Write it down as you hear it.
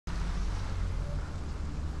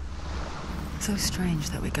So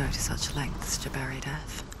strange that we go to such lengths to bury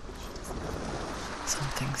death.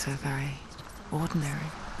 Something so very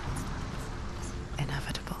ordinary,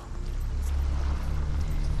 inevitable.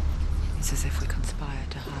 It's as if we conspire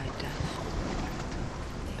to hide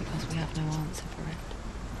death, because we have no answer for it.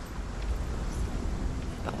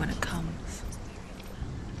 But when it comes,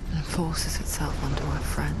 and forces itself onto our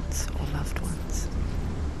friends or loved ones,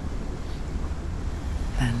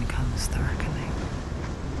 then comes the reckoning.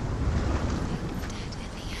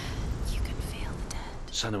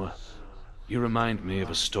 Senua, you remind me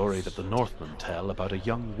of a story that the Northmen tell about a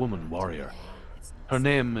young woman warrior. Her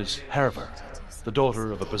name is Herver, the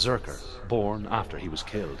daughter of a berserker born after he was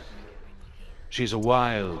killed. She's a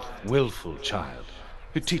wild, willful child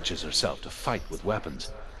who teaches herself to fight with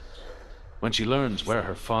weapons. When she learns where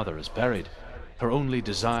her father is buried, her only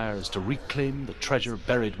desire is to reclaim the treasure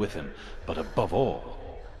buried with him, but above all,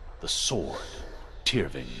 the sword,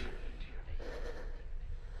 Tyrving.